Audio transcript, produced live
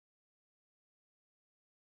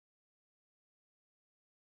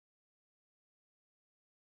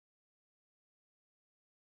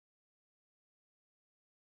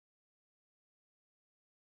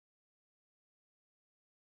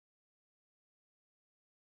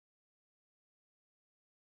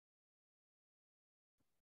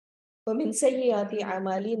ومن سيئات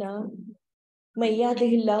أعمالنا من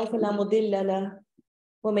يهده الله فلا مضل له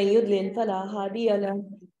ومن يضلل فلا هادي له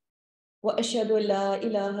وأشهد أن لا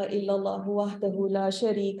إله إلا الله وحده لا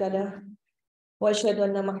شريك له وأشهد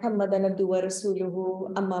أن محمدا عبده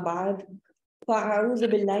ورسوله أما بعد فأعوذ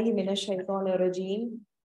بالله من الشيطان الرجيم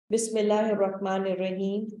بسم الله الرحمن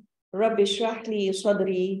الرحيم رب اشرح لي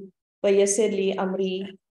صدري ويسر لي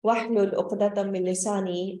أمري واحلل عقدة من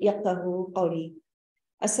لساني يفقهوا قولي.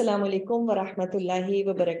 Assalamu alaikum wa rahmatullahi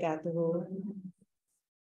wa barakatuhu.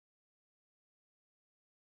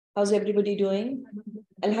 How's everybody doing?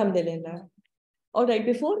 Alhamdulillah. All right,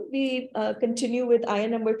 before we continue with ayah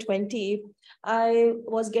number 20, I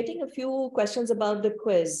was getting a few questions about the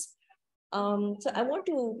quiz. So I want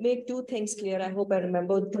to make two things clear. I hope I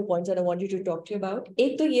remember the 2 points that I want you to talk to you about.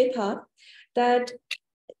 Ek to ye tha that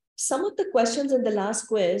some of the questions in the last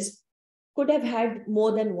quiz could have had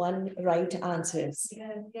more than one right answers.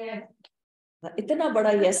 Itna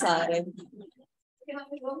bada yes aa raha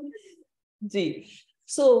hai.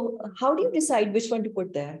 So how do you decide which one to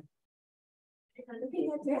put there? Looking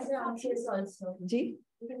at the other answers also. Ji?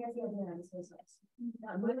 Looking at the other answers also.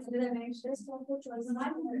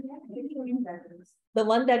 The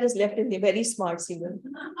one that is left in the very smart singer.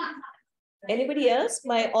 Anybody else?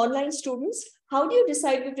 My online students, how do you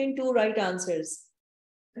decide between two right answers?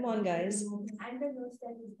 Come on, guys.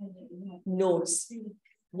 Notes.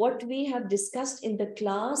 What we have discussed in the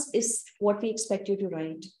class is what we expect you to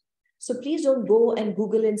write. So please don't go and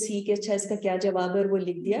Google and see कि अच्छा इसका क्या जवाब है वो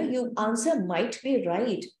लिख दिया. Your answer might be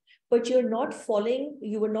right, but you were not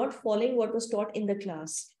following what was taught in the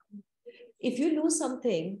class. If you lose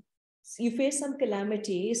something, you face some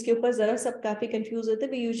calamity, इसके ऊपर जरा सब काफी confused होते.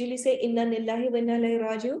 We usually say inna lillahi wa inna ilaihi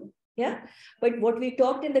raji'un. Yeah, but what we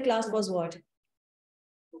talked in the class was what?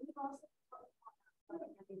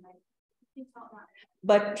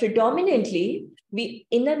 But predominantly, we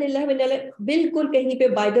inna lillahi wa inna ilaihi बिल्कुल कहीं पे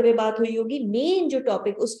by the way बात हुई होगी. Main जो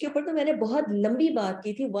topic उसके ऊपर तो मैंने बहुत लंबी बात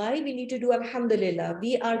की थी. Why we need to do alhamdulillah?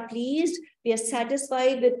 We are pleased, we are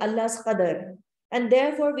satisfied with Allah's qadar, and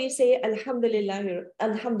therefore we say alhamdulillah,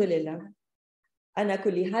 alhamdulillah. Ana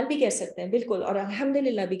kulli hal bhi keh sakte hain, bilkul, aur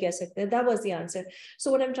alhamdulillah bhi keh sakte hain. That was the answer.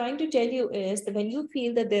 So what I'm trying to tell you is that when you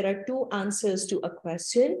feel that there are two answers to a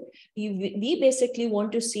question, we basically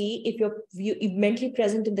want to see if you're mentally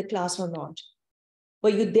present in the class or not. Were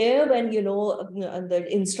you there when, the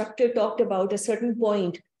instructor talked about a certain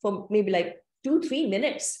point for maybe like 2-3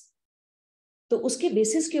 minutes? तो उसके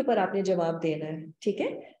basis के ऊपर आपने जवाब देना है, ठीक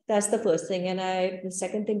है? That's the first thing. And the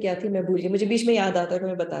second thing क्या थी मैं भूल गई, मुझे बीच में याद आता है तो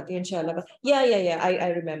मैं बताती हूँ इंशाल्लाह. Yeah, I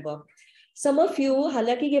remember. Some of you,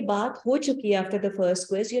 हालांकि ये बात हो चुकी है after the first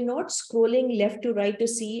quiz, you're not scrolling left to right to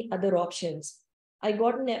see other options. I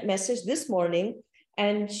got a message this morning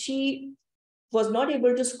and she was not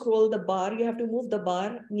able to scroll the bar. You have to move the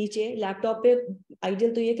bar नीचे. Laptop पे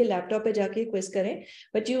ideal तो ये कि laptop पे जाके quiz करें.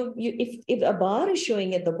 But if a bar is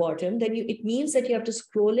showing at the bottom, then it means that you have to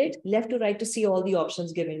scroll it left to right to see all the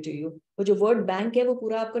options given to you. वो जो word bank है वो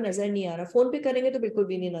पूरा आपको नजर नहीं आ रहा. Phone पे करेंगे तो बिल्कुल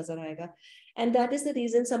भी नहीं नजर आएगा. And that is the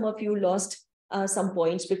reason some of you lost some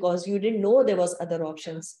points because you didn't know there was other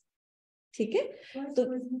options. ठीक है? तो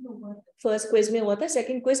first quiz में हुआ था,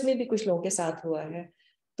 second quiz में भी कुछ लोगों के साथ हुआ है.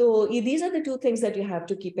 So these are the two things that you have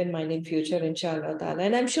to keep in mind in future, inshallah ta'ala.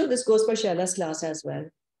 And I'm sure this goes for Shaila's class as well.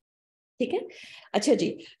 Okay? Achha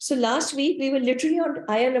ji. So last week, we were literally on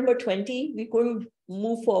ayah number 20. We couldn't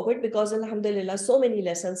move forward because alhamdulillah, so many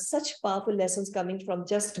lessons, such powerful lessons coming from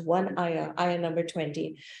just one ayah number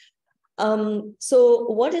 20. So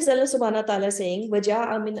what is Allah subhanahu wa ta'ala saying?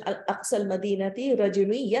 وَجَاءَ مِنْ أَقْصَى الْمَدِينَةِ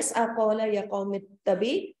رَجُلٌ يَسْعَى قَالَ يَا قَوْمِ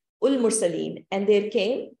اتَّبِعُوا الْمُرْسَلِينَ. And there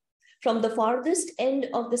came from the farthest end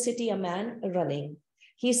of the city a man running.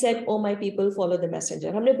 He said, "Oh my people, follow the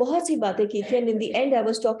messenger." हमने बहुत सी बातें की थी, and in the end I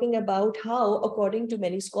was talking about how, according to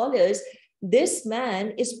many scholars, this man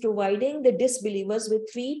is providing the disbelievers with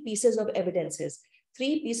 3 pieces of evidences,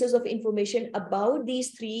 3 pieces of information about these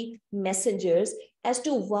 3 messengers as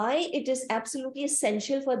to why it is absolutely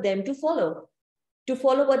essential for them to follow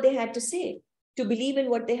what they had to say, to believe in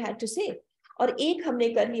what they had to say. और एक हमने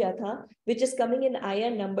कर लिया था, which is coming in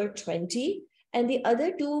ayah number 20, and the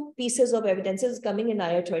other 2 pieces of evidence is coming in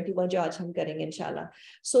ayah 21, जो आज हम करेंगे inshallah.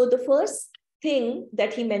 So the first thing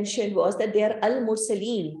that he mentioned was that they are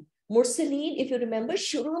al-mursaleen. Mursaleen, if you remember,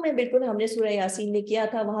 शुरू में बिल्कुल हमने सूरह यासीन में किया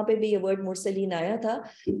था, वहां पे भी ये word mursaleen आया था.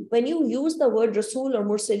 When you use the word rasul or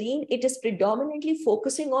mursaleen, it is predominantly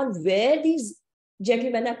focusing on where these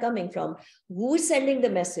gentlemen are coming from, who is sending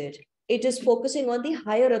the message. It is focusing on the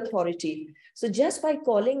higher authority. So just by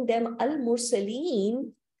calling them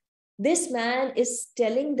al-mursaleen, This man is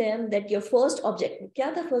telling them that your first object,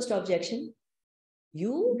 kya tha first objection?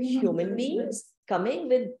 You human beings coming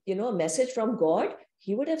with, a message from God,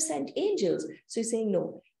 he would have sent angels. So he's saying,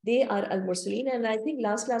 no, they are al-mursaleen. And I think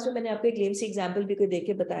last class में मैंने आपको एक lame से example भी कोई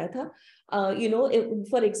देके बताया था.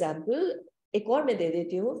 For example, एक और मैं दे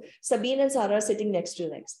देती हूँ. Sabine and Sara are sitting next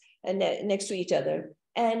to each other.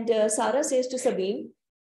 And Sara says to Sabine,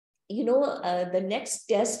 the next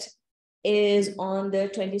test is on the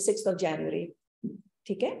 26th of January.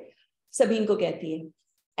 ठीक है? Sabine को कहती है.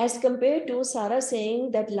 As compared to Sara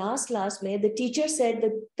saying that last class mein, the teacher said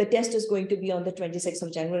that the test is going to be on the 26th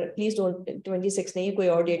of January. Please don't, 26 nahi, koi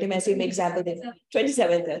aur date hai. मैं सिर्फ example दे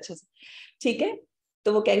 27th है, अच्छा ठीक है.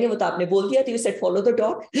 तो वो कहेंगे वो तो आपने बोल दिया, तो you said follow the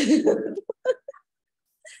talk.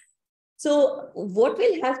 So what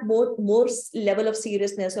will have more level of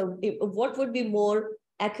seriousness, or what would be more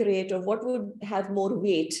accurate, or what would have more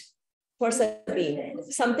weight for Sabine?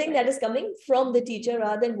 Something that is coming from the teacher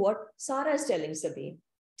rather than what Sara is telling Sabine.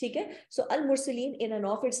 Okay? So al-mursaleen in and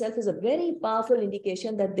of itself is a very powerful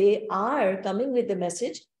indication that they are coming with the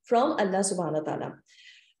message from Allah subhanahu wa ta'ala.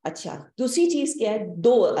 Acha, दूसरी चीज क्या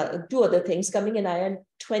है? Two other things coming in ayah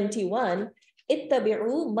 21.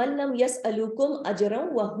 Ittabi'u man lam yas'alukum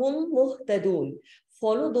ajran wa hum muhtadun.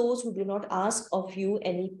 Follow those who do not ask of you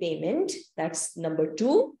any payment. That's number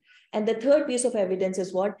 2. And the third piece of evidence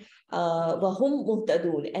is what? Wa hum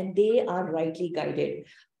muhtadun, and they are rightly guided.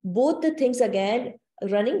 Both the things again.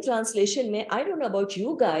 Running translation में, I don't know about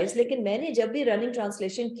you guys, लेकिन मैंने जब भी running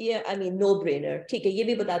translation किया, I mean no brainer, ठीक है, ये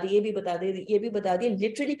भी बता दी, ये भी बता दी, ये भी बता दी.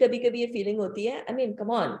 Literally कभी-कभी ये feeling होती है. I mean, come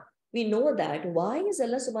on, we know that. Why is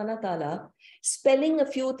Allah subhanahu wa ta'ala spelling a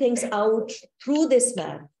few things out through this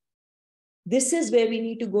man? This is where we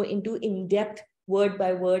need to go into in depth, word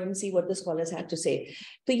by word, and see what the scholars had to say.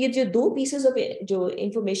 तो ये जो दो pieces of जो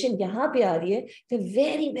information यहाँ पे आ रही है, they're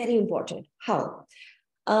very, very important. How?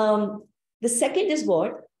 The second is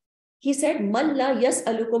what? He said, Man la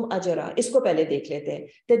yas'alukum ajra. Isko pehle dekh lete hain.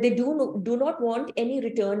 That they do not want any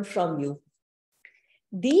return from you.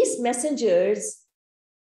 These messengers,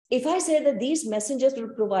 if I say that these messengers were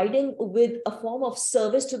providing with a form of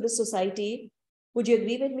service to the society, would you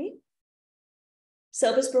agree with me?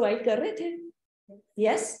 Service provide kar rahe the?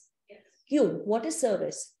 Yes? You, what is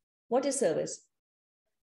service? What is service?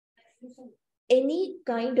 Any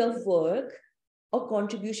kind of work or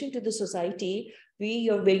contribution to the society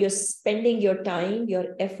where you're spending your time,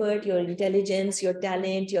 your effort, your intelligence, your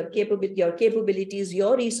talent, your capabilities,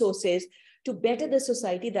 your resources to better the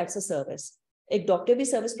society, that's a service. A doctor भी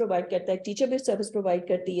service provide करता है, teacher भी service provide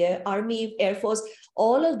करती है, army, air force,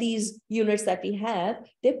 all of these units that we have,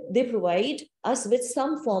 they provide us with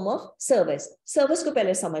some form of service. Service को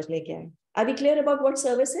पहले समझ ले क्या है. Are we clear about what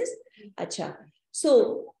service is? अच्छा.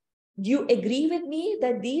 So, do you agree with me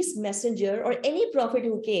that these messenger or any prophet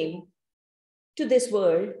who came to this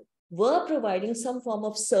world were providing some form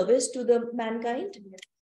of service to the mankind?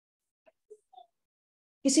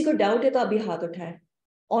 किसी को doubt है तो अभी हाथ उठाए.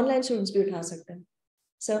 Online students भी उठा सकते हैं.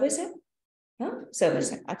 Service है? हाँ?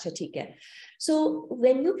 Service है. अच्छा ठीक है. So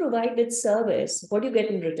when you provide with service, what do you get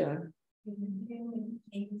in return?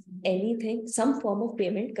 Anything, some form of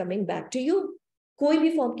payment coming back to you. कोई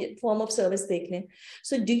भी form of service देख लें.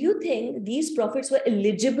 So do you think these prophets were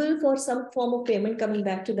eligible for some form of payment coming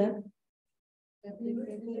back to them?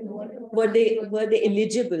 Were they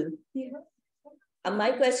eligible? And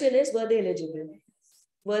my question is, were they eligible?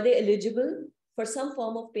 Were they eligible for some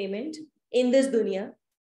form of payment in this dunya?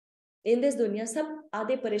 In this dunya, सब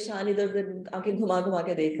आधे परेशान इधर-उधर आंखें घुमा-घुमा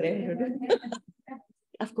के देख रहे हैं.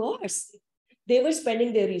 Of course, they were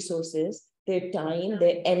spending their resources, their time,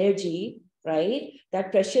 their energy, right?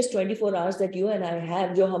 That precious 24 hours that you and I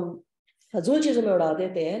have, जो हम फजूल चीजों में उड़ा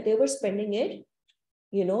देते हैं, they were spending it,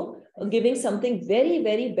 giving something very,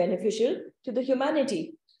 very beneficial to the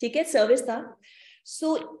humanity. ठीक है, service था.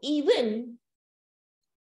 So even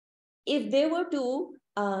if they were to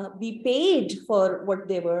be paid for what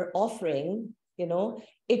they were offering,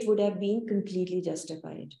 it would have been completely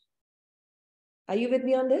justified. Are you with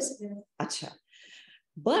me on this? Yeah. Acha.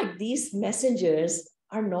 But these messengers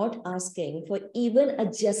are not asking for even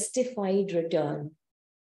a justified return.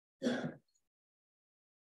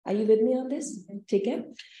 Are you with me on this? Okay.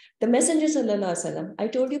 The Messenger sallallahu alaihi wasallam, I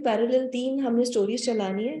told you parallel theme हमने stories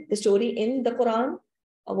चलानी है. The story in the Quran,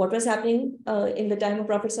 what was happening in the time of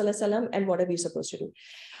Prophet sallallahu alaihi wasallam, and what are we supposed to do?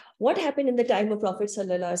 What happened in the time of Prophet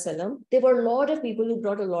sallallahu alaihi wasallam? There were a lot of people who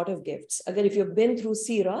brought a lot of gifts. Again, if you've been through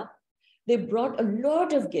Surah, they brought a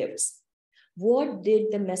lot of gifts. What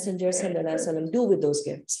did the Messenger sallallahu alaihi wasallam do with those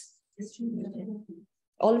gifts?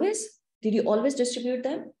 Always? Did you always distribute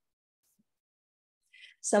them?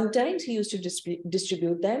 Sometimes he used to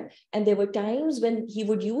distribute them, and there were times when he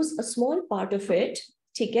would use a small part of it,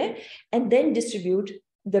 okay, and then distribute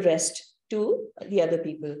the rest to the other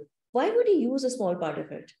people. Why would he use a small part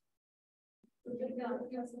of it?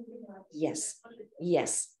 Yes,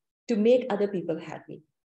 yes, to make other people happy.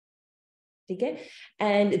 Okay?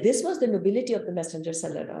 And this was the nobility of the Messenger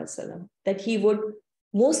Sallallahu Alaihi Wasallam, that he would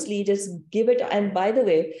mostly just give it. And by the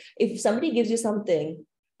way, if somebody gives you something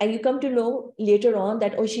and you come to know later on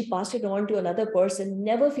that, oh, she passed it on to another person,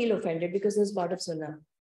 never feel offended, because it's part of Sunnah.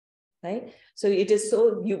 Right? So it is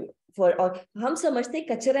so you for hum samajhte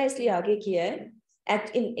kachra isliye aage kiya hai.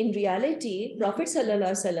 In reality, Prophet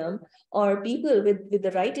Sallallahu Alaihi Wasallam or people with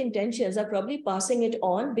the right intentions are probably passing it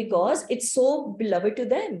on because it's so beloved to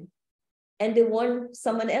them and they want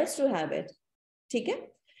someone else to have it. ठीक है?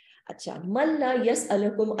 अच्छा, मल्ला yes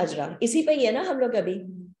अलकुम अजरा. इसी पे ये ना हम लोग अभी.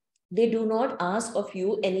 They do not ask of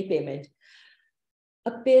you any payment.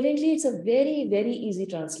 Apparently, it's a very, very easy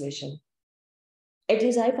translation. At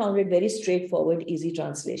least I found it very straightforward, easy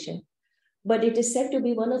translation. But it is said to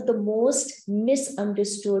be one of the most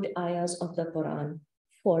misunderstood ayahs of the Quran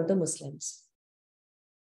for the Muslims.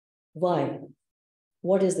 Why?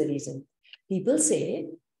 What is the reason? People say,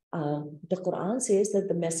 the Quran says that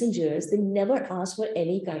the messengers, they never ask for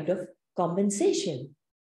any kind of compensation.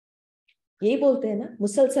 Ye bolte hai na,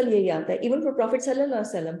 musalsal yehi aata hai. Even for Prophet Sallallahu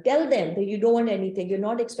Alaihi Wasallam, tell them that you don't want anything, you're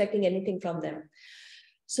not expecting anything from them.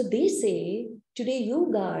 So they say, today you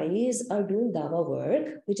guys are doing dawa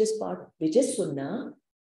work, which is sunnah.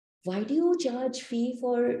 Why do you charge fee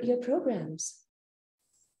for your programs?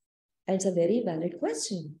 And it's a very valid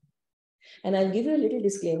question. And I'll give you a little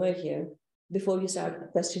disclaimer here before you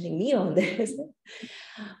start questioning me on this.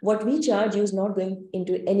 What we charge you is not going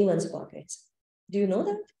into anyone's pockets. Do you know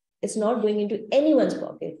that? It's not going into anyone's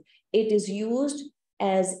pocket. It is used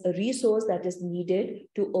as a resource that is needed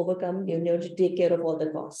to overcome, to take care of all the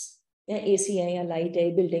costs. Yeah, AC hai, light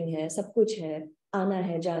hai, building hai, sab kuch hai, aana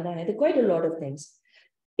hai, jana hai. There are quite a lot of things.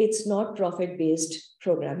 It's not profit-based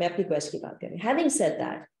program. Having said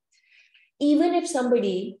that, even if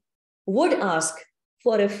somebody would ask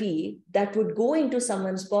for a fee that would go into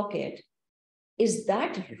someone's pocket, is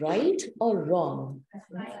that right or wrong?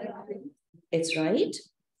 It's right.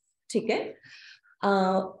 Okay.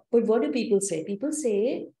 But what do people say? People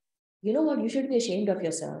say, you know what, you should be ashamed of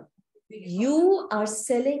yourself. You are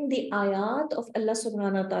selling the ayat of Allah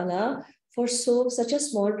subhanahu wa ta'ala for such a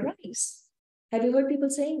small price. Have you heard people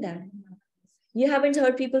saying that? You haven't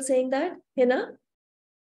heard people saying that, Hina?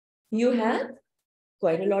 You have?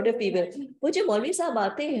 Quite a lot of people. वो जो मौलवी साहब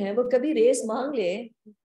आते हैं, वो कभी race मांग ले.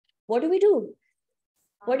 What do we do?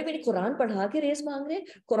 What do we do? Quran पढ़ा के रेस मांग रहे?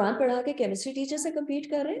 कुरान पढ़ा के chemistry teacher से compete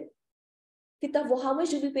कर रहे? How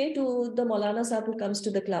much do we pay to the Maulana Sahib who comes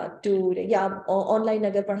to the class, online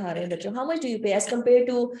agar padha rahe hain, how much do you pay as compared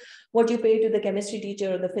to what you pay to the chemistry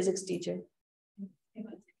teacher or the physics teacher?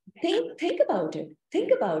 Think about it.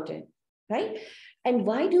 Think about it, right? And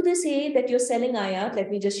why do they say that you're selling ayat?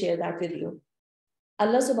 Let me just share that with you.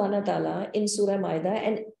 Allah subhanahu wa ta'ala in Surah Maida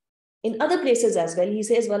and in other places as well, he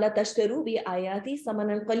says, "Wala tashtaru bi ayati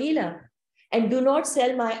thamanan qalila," and do not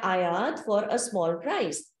sell my ayat for a small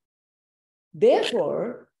price.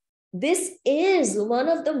 Therefore, this is one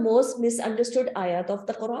of the most misunderstood ayat of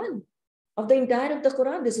the Quran, of the entire of the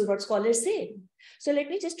Quran. This is what scholars say. So let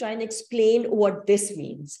me just try and explain what this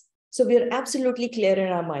means. So we are absolutely clear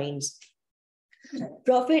in our minds.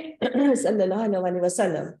 Prophet Sallallahu Alaihi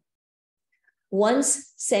Wasallam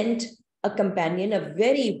once sent a companion, a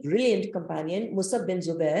very brilliant companion, Musab bin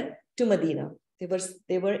Zubair, to Medina.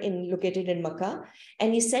 They were located in Makkah,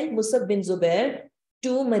 and he sent Musab bin Zubair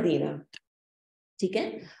to Medina.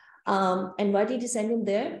 Okay? And why did he send him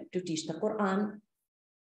there? To teach the Quran.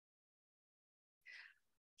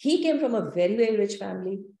 He came from a very, very rich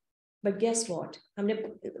family. But guess what?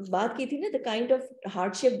 The kind of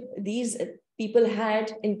hardship these people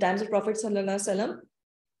had in times of Prophet Sallallahu Alaihi Wasallam.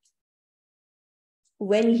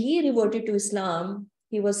 When he reverted to Islam,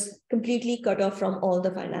 he was completely cut off from all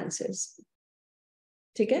the finances.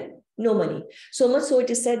 Okay? No money. So much so it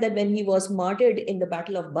is said that when he was martyred in the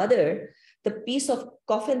Battle of Badr, the piece of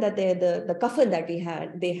coffin that the coffin that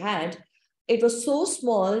they had, it was so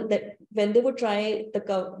small that when they would try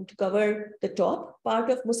to cover the top part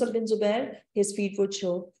of Musab bin Zubair, his feet would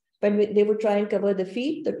show. When they would try and cover the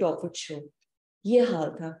feet, the top would show. Ye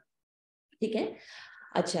haal tha. Okay?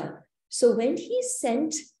 Acha. So when he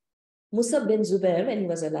sent Musab bin Zubair, when he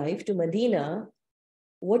was alive, to Medina,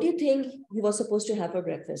 what do you think he was supposed to have for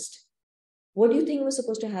breakfast? What do you think he was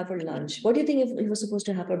supposed to have for lunch? What do you think he was supposed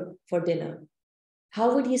to have for dinner?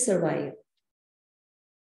 How would he survive?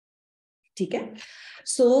 ठीक है?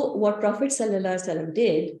 So what Prophet Sallallahu Alaihi Wasallam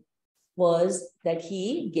did was that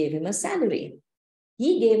he gave him a salary.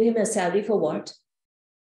 He gave him a salary for what?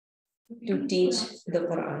 To teach the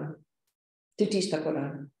Quran. To teach the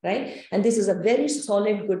Quran, right? And this is a very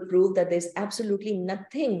solid, good proof that there's absolutely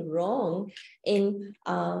nothing wrong in,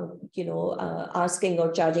 asking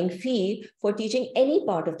or charging fee for teaching any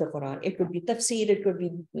part of the Quran. It could be tafsir, it could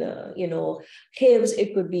be, hifz,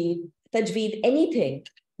 it could be tajweed, anything.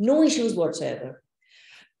 No issues whatsoever.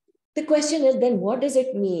 The question is then, what does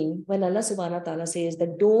it mean when Allah subhanahu wa ta'ala says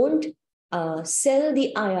that don't sell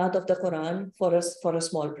the ayat of the Quran for a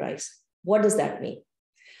small price? What does that mean?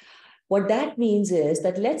 What that means is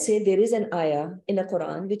that, let's say there is an ayah in the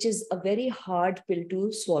Quran, which is a very hard pill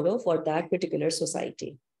to swallow for that particular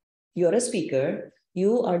society. You're a speaker,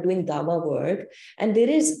 you are doing dawah work, and there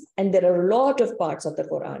are a lot of parts of the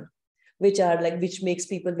Quran which makes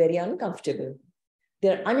people very uncomfortable.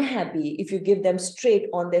 They're unhappy if you give them straight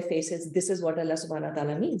on their faces, this is what Allah subhanahu wa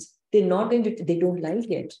ta'ala means. They don't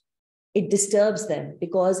like it. It disturbs them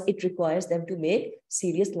because it requires them to make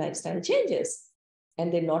serious lifestyle changes.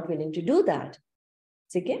 And they're not willing to do that.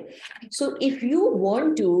 Okay? So if you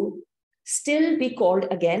want to still be called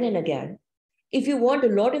again and again, if you want a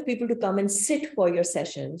lot of people to come and sit for your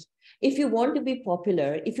sessions, if you want to be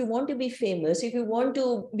popular, if you want to be famous, if you want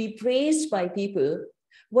to be praised by people,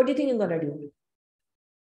 what do you think you're going to do?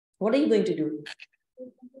 What are you going to do?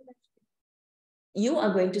 You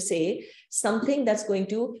are going to say something that's going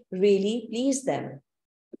to really please them.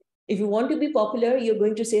 If you want to be popular, you're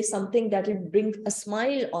going to say something that will bring a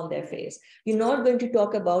smile on their face. You're not going to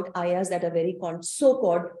talk about ayahs that are very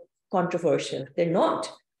so-called controversial. They're not,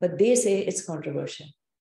 but they say it's controversial.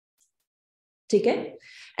 Okay?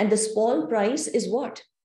 And the small price is what?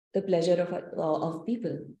 The pleasure of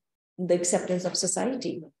people, the acceptance of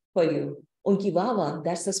society for you. Unki wawa,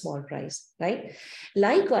 that's the small price, right?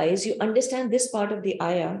 Likewise, you understand this part of the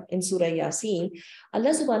ayah in Surah Yaseen. Allah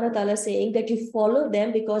subhanahu wa ta'ala saying that you follow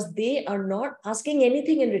them because they are not asking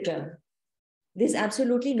anything in return. There's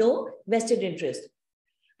absolutely no vested interest.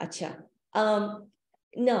 Acha.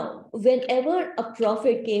 Now, whenever a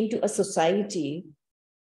prophet came to a society,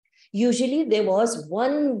 usually there was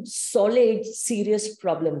one solid, serious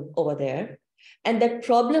problem over there. And that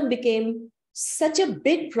problem became such a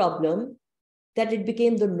big problem that it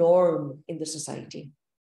became the norm in the society.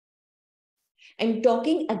 And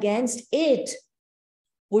talking against it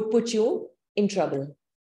would put you in trouble.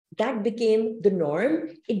 That became the norm.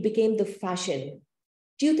 It became the fashion.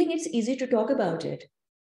 Do you think it's easy to talk about it?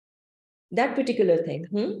 That particular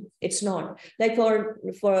thing, it's not. Like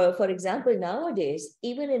for example, nowadays,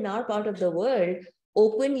 even in our part of the world,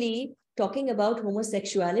 openly talking about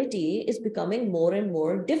homosexuality is becoming more and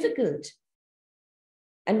more difficult.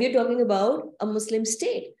 And we're talking about a Muslim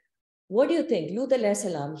state. What do you think? Lut alayhi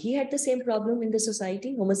salam, he had the same problem in the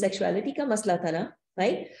society. Homosexuality ka masla tha na,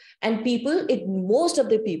 right? And most of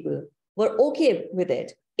the people were okay with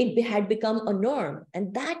it. It had become a norm.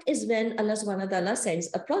 And that is when Allah subhanahu wa ta'ala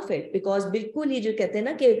sends a prophet. Because bilkul hi jo kehte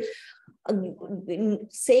na ki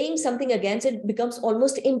saying something against it becomes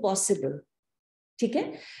almost impossible.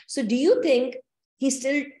 Okay? So do you think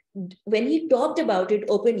when he talked about it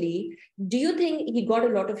openly, do you think he got a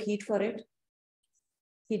lot of heat for it?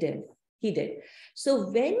 He did. He did. So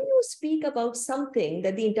when you speak about something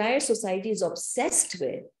that the entire society is obsessed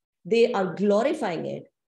with, they are glorifying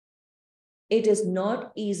it, it is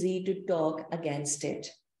not easy to talk against it.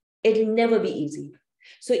 It'll never be easy.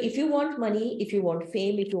 So if you want money, if you want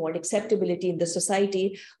fame, if you want acceptability in the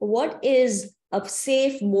society, what is a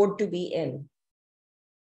safe mode to be in?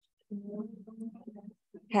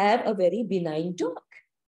 Have a very benign talk.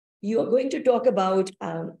 You are going to talk about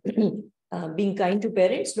being kind to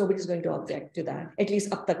parents. Nobody's going to object to that. At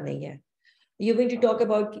least ab tak nahi hai. You're going to talk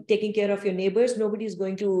about taking care of your neighbors. Nobody's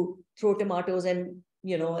going to throw tomatoes and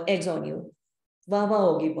eggs on you. Wah wah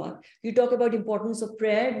hogi baat. You talk about importance of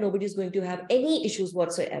prayer. Nobody's going to have any issues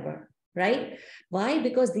whatsoever, right? Why?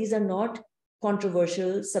 Because these are not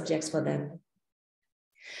controversial subjects for them.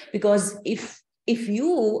 Because if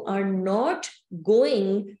you are not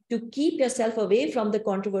going to keep yourself away from the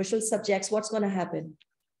controversial subjects, what's going to happen?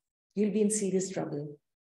 You'll be in serious trouble,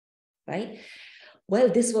 right? Well,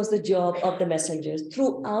 this was the job of the messengers.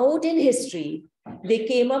 Throughout in history, they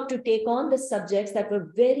came up to take on the subjects that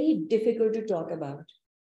were very difficult to talk about.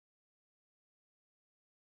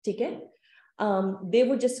 Okay? They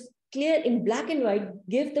would just clear in black and white,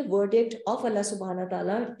 give the verdict of Allah subhanahu wa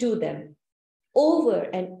ta'ala to them. Over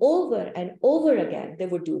and over and over again, they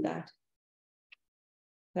would do that.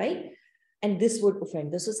 Right? And this would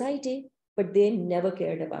offend the society, but they never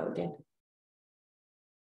cared about it.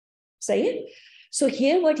 Say, so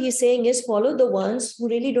here what he's saying is follow the ones who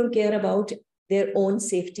really don't care about their own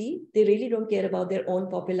safety. They really don't care about their own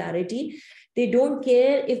popularity. They don't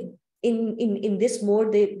care if in this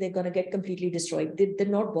mode they're going to get completely destroyed. They're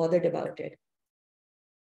not bothered about it.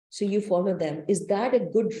 So you follow them. Is that a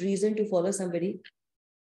good reason to follow somebody?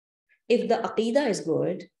 If the aqidah is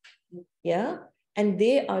good, yeah, and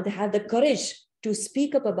they have the courage to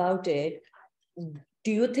speak up about it,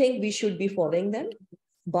 do you think we should be following them?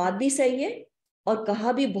 बात भी सही है और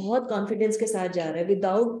कहा भी बहुत confidence के साथ जा रहा है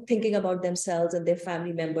without thinking about themselves and their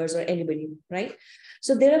family members or anybody, right?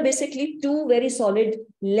 So there are basically two very solid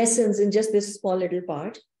lessons in just this small little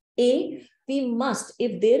part. A, we must,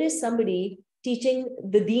 if there is somebody teaching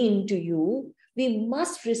the deen to you, we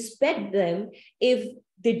must respect them if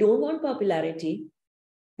they don't want popularity,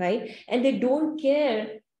 right? And they don't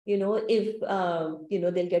care, if,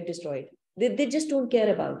 they'll get destroyed. They just don't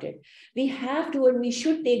care about it. We have to, and we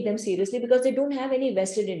should take them seriously because they don't have any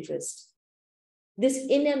vested interest. This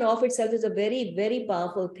in and of itself is a very, very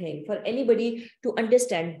powerful thing for anybody to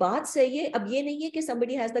understand. Baat sahi hai, ab ye nahi hai ki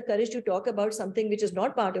somebody has the courage to talk about something which is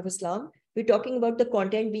not part of Islam. We're talking about the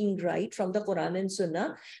content being right from the Quran and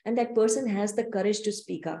Sunnah, and that person has the courage to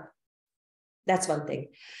speak up. That's one thing.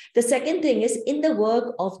 The second thing is in the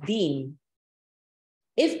work of deen,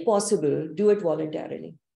 if possible, do it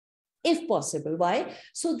voluntarily. If possible. Why?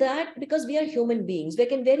 So that because we are human beings, we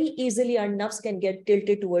can very easily, our nafs can get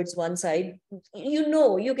tilted towards one side.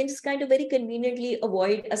 You can just kind of very conveniently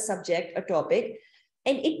avoid a subject, a topic,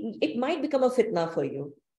 and it might become a fitna for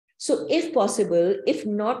you. So if possible, if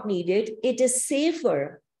not needed, it is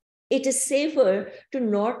safer to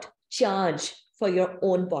not charge for your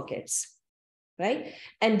own pockets, right?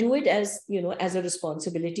 And do it as, as a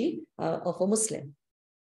responsibility of a Muslim.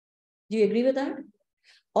 Do you agree with that?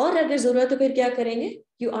 और अगर जरूरत हो फिर क्या करेंगे?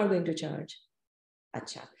 You are going to charge.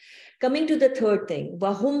 अच्छा. Coming to the third thing,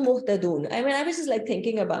 wahum muhtadun. I mean, I was just like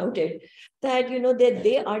thinking about it, that that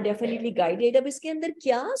they are definitely guided. अब इसके अंदर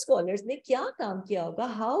क्या scholars ने क्या काम किया होगा?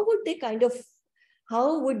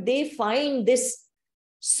 How would they find this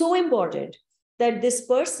so important that this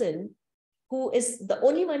person who is the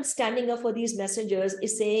only one standing up for these messengers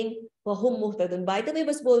is saying wahum muhtadun? By the way,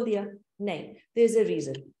 बस बोल दिया? नहीं, there's a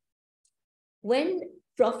reason. When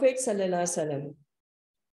Prophet Sallallahu Alaihi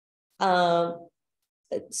Wasallam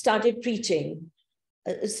started preaching,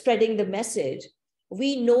 spreading the message,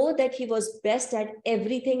 we know that he was best at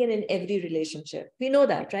everything and in every relationship. We know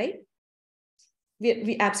that, right?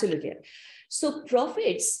 We absolutely are. So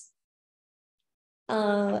prophets,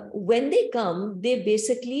 when they come, they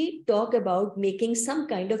basically talk about making some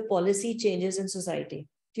kind of policy changes in society.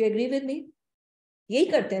 Do you agree with me?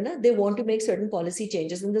 Yahi karte hai na? They want to make certain policy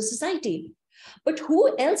changes in the society. But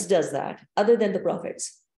who else does that other than the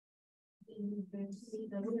prophets?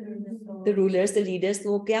 The rulers, the leaders,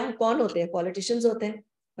 वो क्या कौन होते हैं? Politicians होते हैं,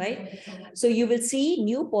 right? So you will see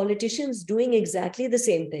new politicians doing exactly the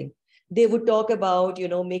same thing. They would talk about,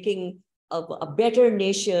 making a better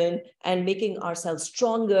nation and making ourselves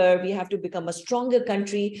stronger. We have to become a stronger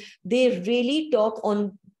country. They really talk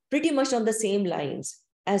on pretty much on the same lines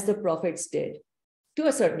as the prophets did, to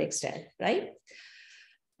a certain extent, right?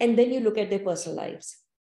 And then you look at their personal lives.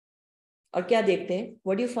 और क्या देखते हैं?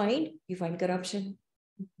 What do you find? You find corruption.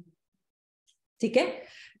 ठीक है?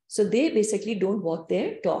 So they basically don't walk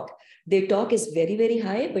their talk. Their talk is very, very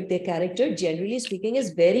high, but their character, generally speaking, is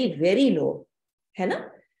very, very low. है ना?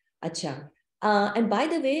 अच्छा. And by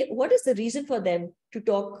the way, what is the reason for them to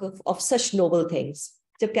talk of such noble things?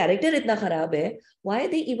 जब character इतना खराब है, why are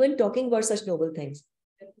they even talking about such noble things?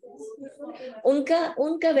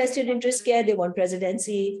 उनका vested interest क्या है? They want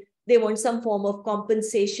presidency. They want some form of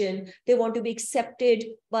compensation. They want to be accepted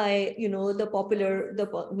by,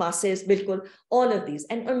 the masses, bilkul, all of these.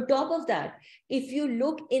 And on top of that, if you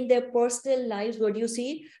look in their personal lives, what do you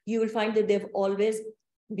see? You will find that they've always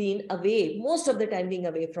been away, most of the time being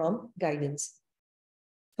away from guidance.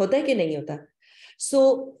 Hota hai ki nahi hota?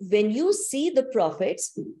 So when you see the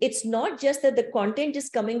prophets, it's not just that the content is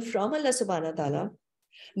coming from Allah subhanahu wa ta'ala.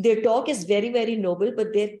 Their talk is very, very noble,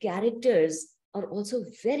 but their characters are also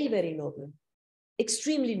very, very noble,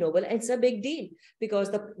 extremely noble. And it's a big deal because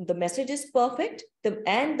the message is perfect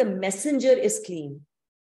and the messenger is clean.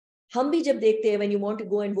 हम भी जब देखते हैं when you want to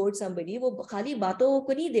go and vote somebody, वो खाली बातों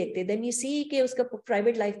को नहीं देखते. Then you see कि उसका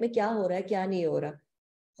private life में क्या हो रहा है, क्या नहीं हो रहा.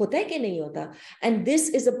 होता है कि नहीं होता? And this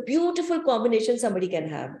is a beautiful combination somebody can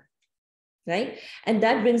have. Right? And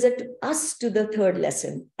that brings us to the third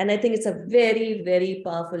lesson. And I think it's a very, very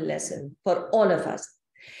powerful lesson for all of us.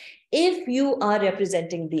 If you are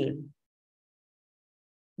representing deen,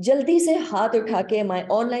 जल्दी से हाथ उठा के my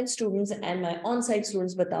online students and my on-site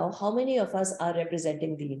students बताओ, how many of us are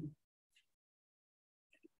representing Deen?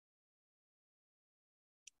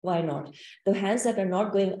 Why not? The hands that are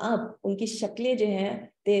not going up, उनकी शक्लें जो हैं,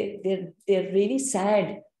 they're really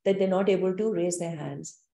sad that they're not able to raise their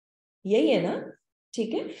hands. यही है ना?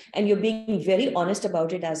 ठीक है? And you're being very honest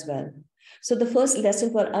about it as well. So the first lesson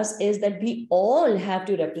for us is that we all have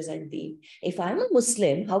to represent Deen. If I'm a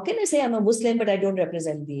Muslim, how can I say I'm a Muslim but I don't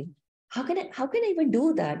represent Deen? How can I even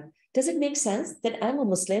do that? Does it make sense that I'm a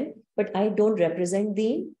Muslim but I don't represent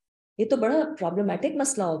Deen? ये तो बड़ा problematic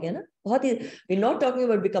मसला हो गया ना. बहुत ही, we're not talking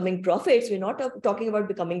about becoming prophets, we're not talking about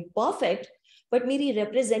becoming perfect, but मेरी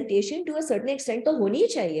representation to a certain extent तो होनी ही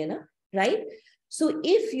चाहिए ना, right? So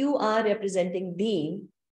if you are representing Deen,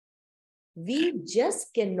 we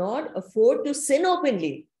just cannot afford to sin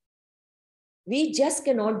openly. We just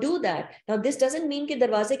cannot do that. Now, this doesn't mean that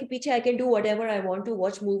darwaze ke piche I can do whatever I want to,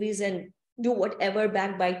 watch movies and do whatever,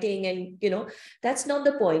 backbiting, and that's not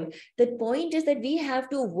the point. The point is that we have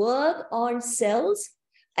to work on selves,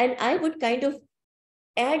 and I would kind of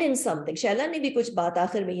add in something. Shaila ne bhi kuch baat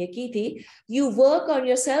aakhir mein ye ki thi. You work on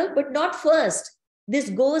yourself, but not first. This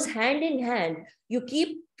goes hand in hand. You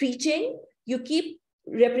keep preaching, you keep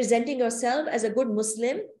representing yourself as a good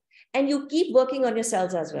Muslim, and you keep working on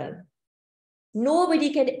yourselves as well.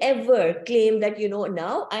 Nobody can ever claim that,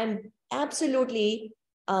 now I'm absolutely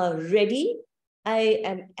ready. I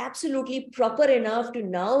am absolutely proper enough to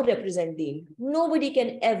now represent Deen. Nobody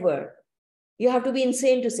can ever. You have to be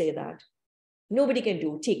insane to say that. Nobody can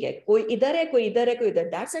do. ठीक है, कोई इधर है, कोई इधर है, कोई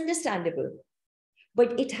इधर. That's understandable.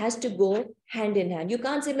 But it has to go hand in hand. You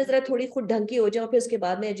can't say मैं जरा थोड़ी खुद ढंग की हो जाऊं फिर उसके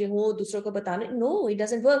बाद में जो हूँ दूसरों को बताना. No, it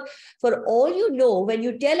doesn't work. For all you know, when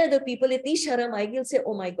you tell other people इतनी शर्म आएगी, you'll say,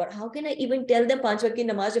 oh my God, how can I even tell them 5 वक्त की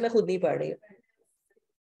नमाज जो मैं खुद नहीं पढ़ रही हूँ?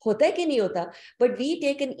 होता है कि नहीं होता? But we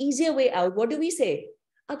take an easier way out. What do we say?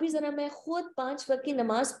 अभी जरा मैं खुद 5 वक्त की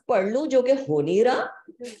नमाज पढ़ लूं जो कि हो नहीं रहा,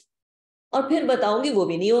 और फिर बताऊंगी वो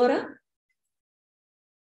भी नहीं हो रहा,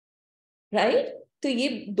 right? तो ये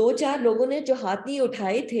 2-4 लोगों ने जो हाथ नहीं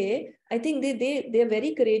उठाए थे, I think they're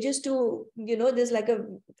very courageous to, there's like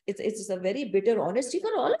it's a very bitter honesty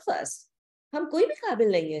for all of us. हम कोई भी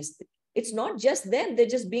काबिल नहीं है. It's not just them, they're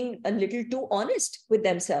just being a little too honest with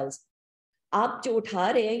themselves. आप जो उठा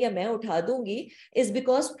रहे हैं या मैं उठा दूंगी is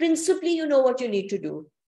because principally you know what you need to do,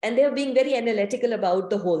 and they're being very analytical about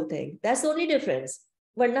the whole thing. That's the only difference.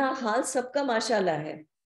 वरना हाल सबका माशाल्लाह है,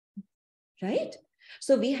 right?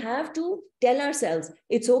 So we have to tell ourselves,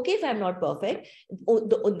 it's okay if I'm not perfect.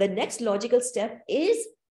 The next logical step is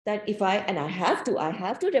that if I have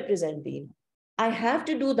to represent Deen. I have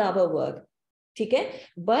to do dawah work. ठीक है?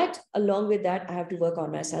 But along with that, I have to work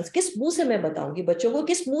on myself. किस मुंह से मैं बताऊंगी बच्चों को?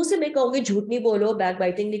 किस मुंह से मैं कहूंगी झूठ नहीं बोलो,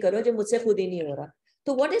 backbiting नहीं करो जो मुझसे खुद ही नहीं हो रहा?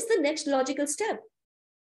 तो what is the next logical step?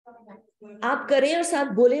 आप करें और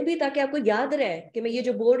साथ बोलें भी ताकि आपको याद रहे कि मैं ये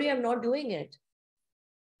जो बोल रही हूँ, I'm not doing it.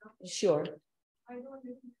 Sure. I don't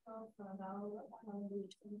think of now, of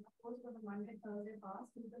course, for the Monday, Thursday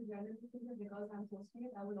fast, people generally think that because I'm hosting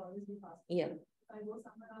it, I will always be fasting. Yeah. If I go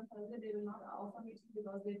somewhere on Thursday, they will not offer me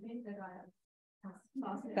because they think that I am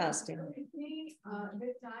Fasting.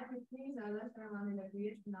 With time, it means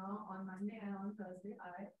now on Monday and on Thursday,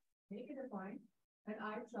 I make it a point that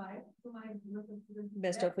I try to my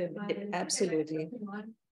best of it. Absolutely.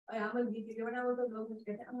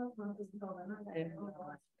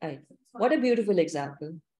 What a beautiful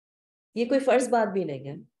example. ये कोई फर्ज बात भी नहीं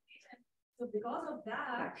है. So because of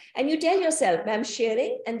that, and you tell yourself, I'm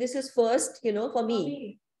sharing, and this is first, for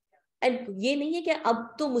me. And ये नहीं है कि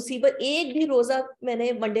अब तो मुसीबत एक भी रोजा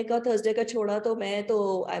मैंने मंडे का थर्सडे का छोड़ा तो मैं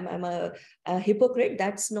तो I'm a hypocrite.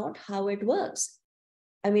 That's not how it works.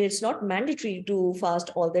 I mean, it's not mandatory to fast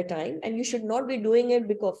all the time, and you should not be doing it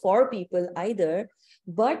because for people either.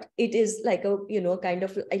 But it is like a, kind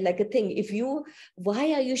of like a thing.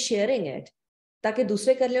 Why are you sharing it? ताकि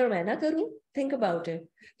दूसरे कर ले और मैं ना करूं? Think about it.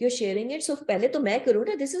 You're sharing it, so पहले तो मैं करूं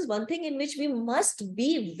ना. This is one thing in which we must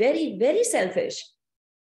be very, very selfish.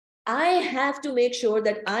 I have to make sure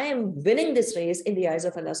that I am winning this race in the eyes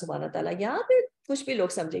of Allah subhanahu wa ta'ala. यहाँ पे कुछ भी लोग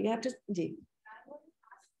समझेंगे. You have to, ji.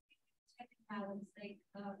 Like,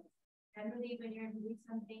 generally when you're doing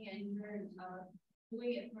something and you're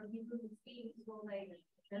doing it for people to see, so like,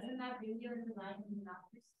 doesn't that bring your design in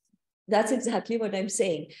the That's exactly what I'm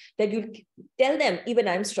saying. That you tell them, even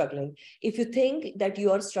I'm struggling. If you think that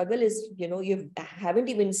your struggle is, you haven't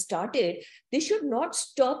even started, this should not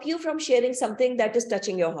stop you from sharing something that is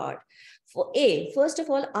touching your heart. First of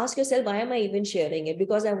all, ask yourself, why am I even sharing it?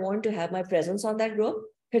 Because I want to have my presence on that group.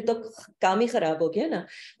 फिर तो काम ही खराब हो गया ना.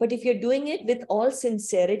 But if you're doing it with all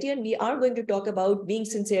sincerity, and we are going to talk about being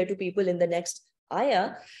sincere to people in the next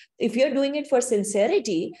ayah, if you're doing it for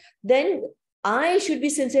sincerity, then I should be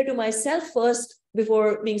sincere to myself first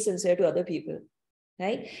before being sincere to other people.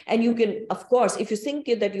 Right? And you can, of course, if you think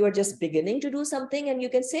that you are just beginning to do something, and you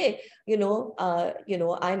can say,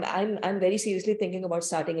 I'm very seriously thinking about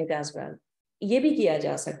starting it as well. ये भी किया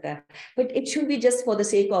जा सकता है, but it should be just for the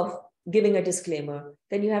sake of giving a disclaimer.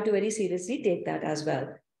 Then you have to very seriously take that as well.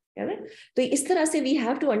 Right? So इस तरह से we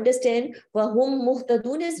have to understand वहुम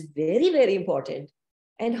मुhtadun is very, very important.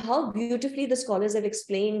 And how beautifully the scholars have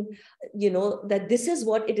explained, that this is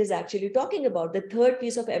what it is actually talking about. The third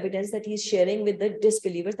piece of evidence that he's sharing with the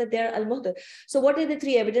disbelievers, that they are al-muhtad. So what are the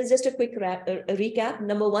three evidence? Just a quick recap.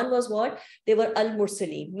 Number one was what? They were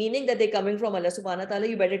al-mursaleen, meaning that they're coming from Allah subhanahu wa ta'ala.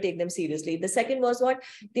 You better take them seriously. The second was what?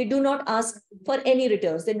 They do not ask for any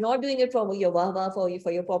returns. They're not doing it for your wah-wah, for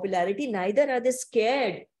your popularity. Neither are they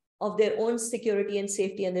scared of their own security and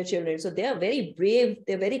safety and their children. So they are very brave.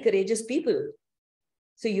 They're very courageous people.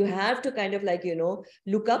 So you have to kind of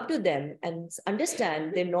look up to them and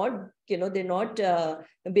understand they're not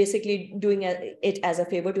basically doing it as a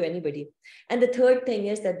favor to anybody. And the third thing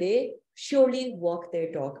is that they surely walk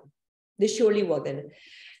their talk. They surely walk in.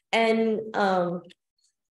 And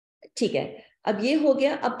ठीक है, अब ये हो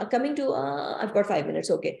गया. अब coming to I've got 5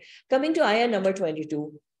 minutes. Okay, coming to ayah number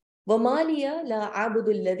 22. وَمَا لِيَ لَا عَبُدُ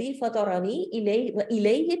الَّذِي فَطَرَنِي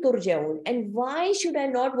إِلَيْهِ تُرْجَعُونَ. And why should I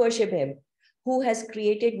not worship him who has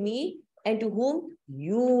created me and to whom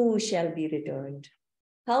you shall be returned?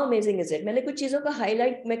 How amazing is it? मैंने कुछ चीजों का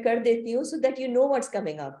highlight मैं कर देती हूँ so that you know what's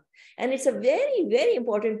coming up. And it's a very, very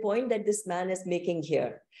important point that this man is making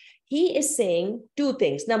here. He is saying two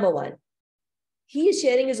things. Number one, he is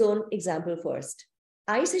sharing his own example first.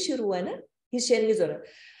 I से शुरू हुआ ना? He's sharing his own.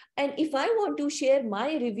 And if I want to share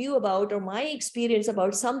my review about or my experience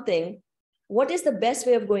about something, what is the best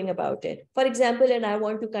way of going about it? For example, and I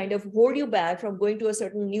want to kind of hold you back from going to a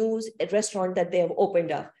certain news restaurant that they have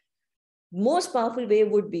opened up. Most powerful way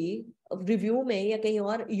would be a review mein ya kahin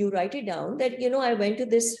aur, you write it down that, I went to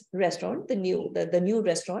this restaurant, the new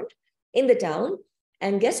restaurant in the town,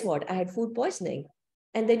 and guess what? I had food poisoning.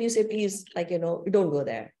 And then you say, please, don't go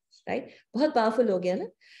there, right? Bahut powerful ho gaya na?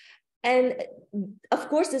 And of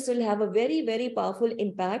course, this will have a very, very powerful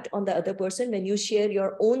impact on the other person when you share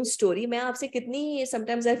your own story. मैं आपसे कितनी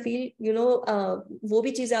sometimes I feel, वो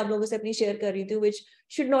भी चीजें आप लोगों से अपनी share कर रही थी, which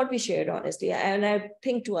should not be shared honestly. And I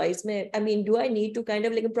think twice. I mean, do I need to kind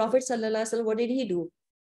of like Prophet sallallahu alaihi wasallam? What did he do?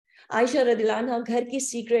 Aisha radhiyallahu anha घर की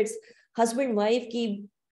secrets, husband wife की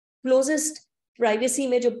closest privacy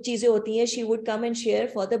में जो चीजें होती हैं, she would come and share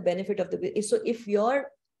for the benefit of the. So if your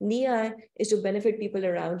niyyah is to benefit people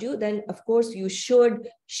around you, then of course you should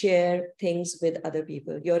share things with other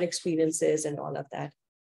people, your experiences and all of that.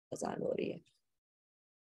 Azan ho rahi hai.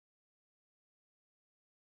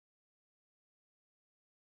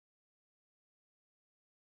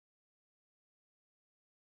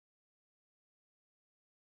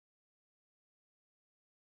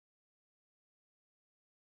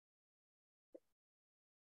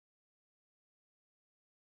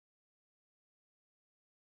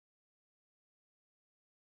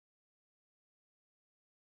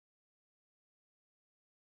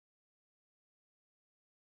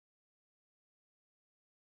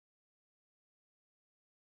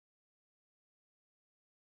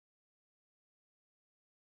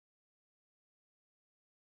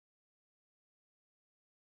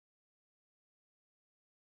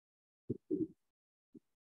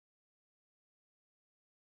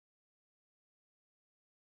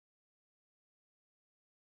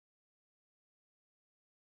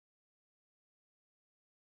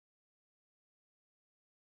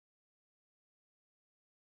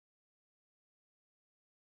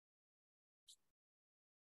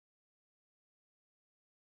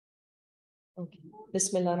 Okay.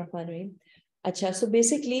 Bismillahirrahmanirrahim. Acha, so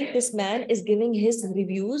basically this man is giving his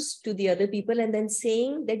reviews to the other people and then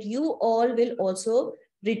saying that you all will also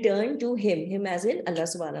return to him as in Allah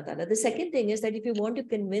subhanahu wa ta'ala. The second thing is that if you want to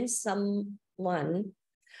convince someone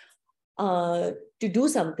to do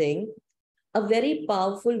something, a very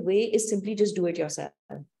powerful way is simply just do it yourself.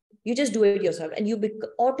 You just do it yourself and you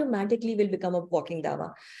automatically will become a walking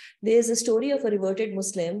dawah. There's a story of a reverted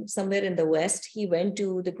Muslim somewhere in the West. He went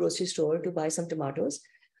to the grocery store to buy some tomatoes.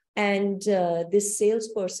 And this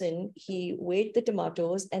salesperson, he weighed the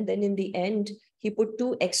tomatoes and then in the end, he put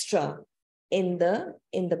 2 extra in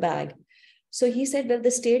the bag. So he said, well,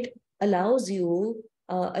 the state allows you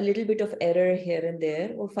a little bit of error here and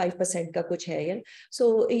there, or 5% ka kuch hai.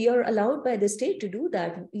 So you're allowed by the state to do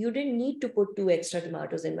that. You didn't need to put 2 extra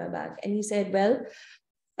tomatoes in my bag. And he said, well,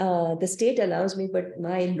 the state allows me, but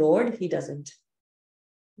my Lord, he doesn't.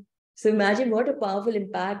 So imagine what a powerful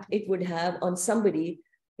impact it would have on somebody,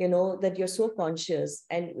 you know, that you're so conscious.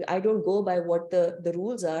 And I don't go by what the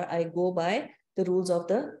rules are. I go by the rules of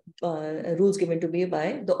the rules given to me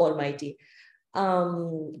by the Almighty.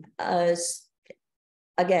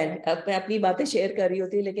 Again, मैं अपनी बातें share कर रही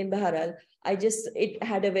होती, लेकिन बहरहाल, it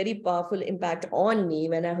had a very powerful impact on me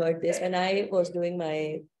when I heard this, when I was doing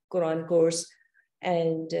my Quran course.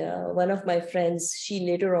 And one of my friends, she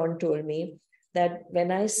later on told me that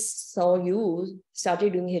when I saw you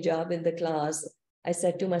started doing hijab in the class, I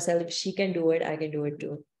said to myself, if she can do it, I can do it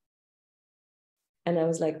too. And I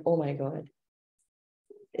was like, oh my God.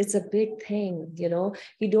 It's a big thing, you know.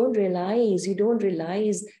 You don't realize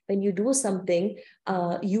when you do something,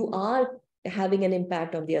 you are having an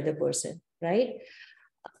impact on the other person, right?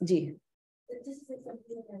 Ji. This is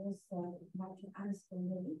something I was about to ask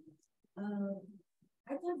already.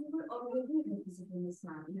 I thought we were already representing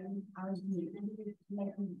Islam, you know, our view, and we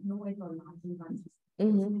like know it or not, we want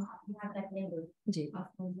we have that level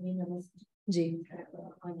of doing a message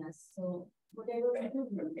on us. So whatever we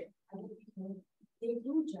do, they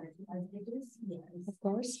do judge us, they do see us. Of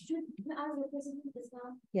course. Should our representing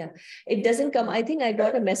Islam? Yeah, it doesn't come. I think I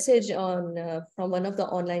got a message on from one of the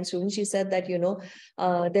online students. She said that, you know,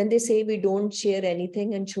 then they say we don't share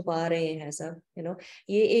anything and छुपा रहे हैं सब, you know.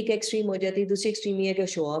 ये एक extreme हो जाती है, दूसरी extreme ये कि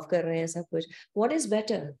show off कर रहे हैं सब कुछ. What is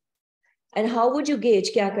better? And how would you gauge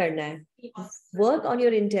क्या करना है? Work on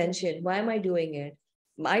your intention. Why am I doing it?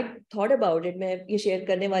 I thought about it. मैं ये share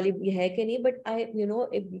करने वाली है कि नहीं, but you know,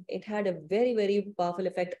 it had a very, very powerful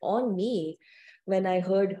effect on me when I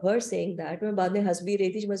heard her saying that. मैं बाद में हंस भी रही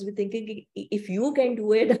थी. She must be thinking, if you can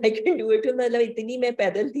do it, I can do it. तो मतलब इतनी मैं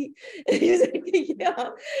पैदल थी.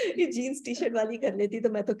 ये jeans t-shirt वाली कर लेती तो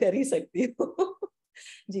मैं तो कर ही सकती हूँ.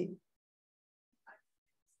 जी.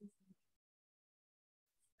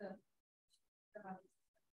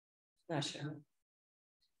 Masha.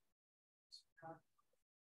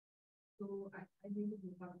 So I really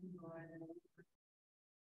do have to know,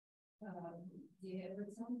 yeah,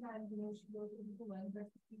 but sometimes, you know, she goes to the one, but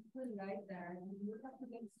people like that, you have to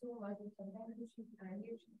get so much, and sometimes if she's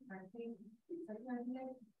angry, she's acting, sometimes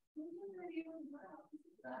like,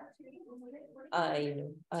 I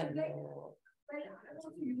know. Well, I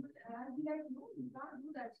want to use it, and I'll be like, no, you can't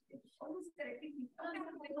do that. It's always correcting people.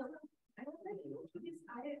 I don't like, you know, we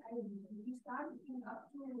start looking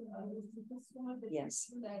up to so much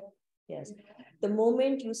that. Yes. The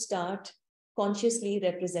moment you start consciously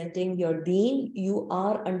representing your deen, you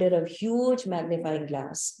are under a huge magnifying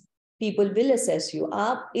glass. People will assess you.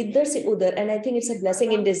 Aap idhar se udhar, and I think it's a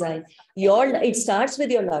blessing in design. It starts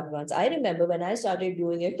with your loved ones. I remember when I started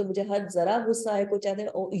doing it, to mujhe har zara gussa hai, kuch aate,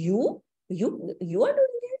 oh, you are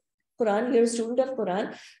doing it? Quran, you're a student of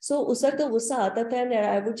Quran. So usar to gussa aata tha, and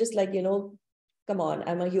I would just like, you know, come on,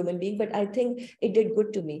 I'm a human being, but I think it did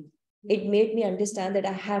good to me. It made me understand that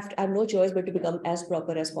I have no choice but to become as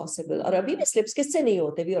proper as possible. Or abhi bhi slips kisse nahi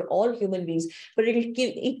hote. We are all human beings, but it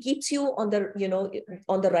keeps you on the, you know,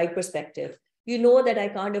 on the right perspective. You know that I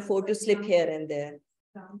can't afford to slip here and there.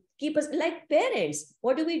 Keep us like parents.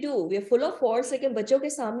 What do? We are full of faults. Lekin bachon ke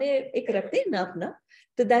samne ek rakhte hain na apna.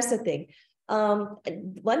 So that's the thing.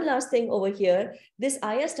 One last thing over here. This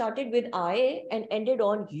ayah started with I and ended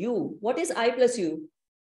on you. What is I plus you?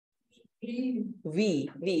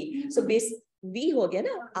 We. So we ho gaya na.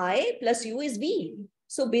 I plus you is we.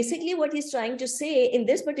 So basically what he's trying to say in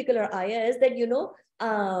this particular ayah is that, you know,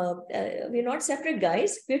 we're not separate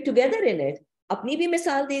guys. We're together in it. अपनी भी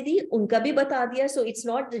मिसाल दे दी, उनका भी बता दिया. So it's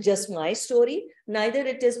not just my story, neither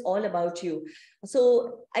it is all about you.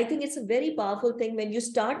 So I think it's a very powerful thing when you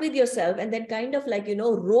start with yourself and then kind of like, you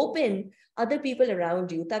know, rope in other people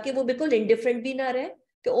around you, ताकि वो बिल्कुल indifferent भी ना रहे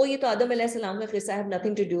कि oh ये तो आदम अलैहिस्सलाम का किस्सा, I have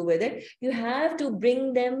nothing to do with it. You have to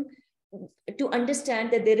bring them to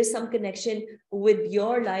understand that there is some connection with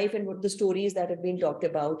your life and what the stories that have been talked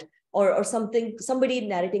about, or somebody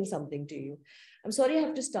narrating something to you. I'm sorry, I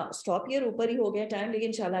have to stop here. Upar hi ho gaya time, lekin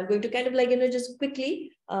inshallah I'm going to kind of like, you know, just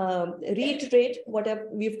quickly reiterate what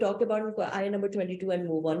we've talked about in ayah number 22 and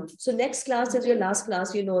move on. So next class is your last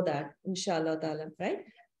class, you know that, inshallah ta'ala, right?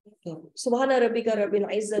 Subhana rabbika rabbil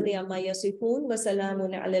izzati amma yasifun wa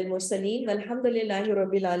salamun alal mursaleen walhamdulillahi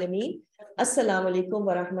rabbil alamin. Assalamu alaikum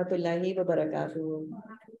wa rahmatullahi wa barakatuh.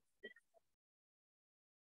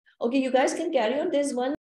 Okay, you guys can carry on. There's one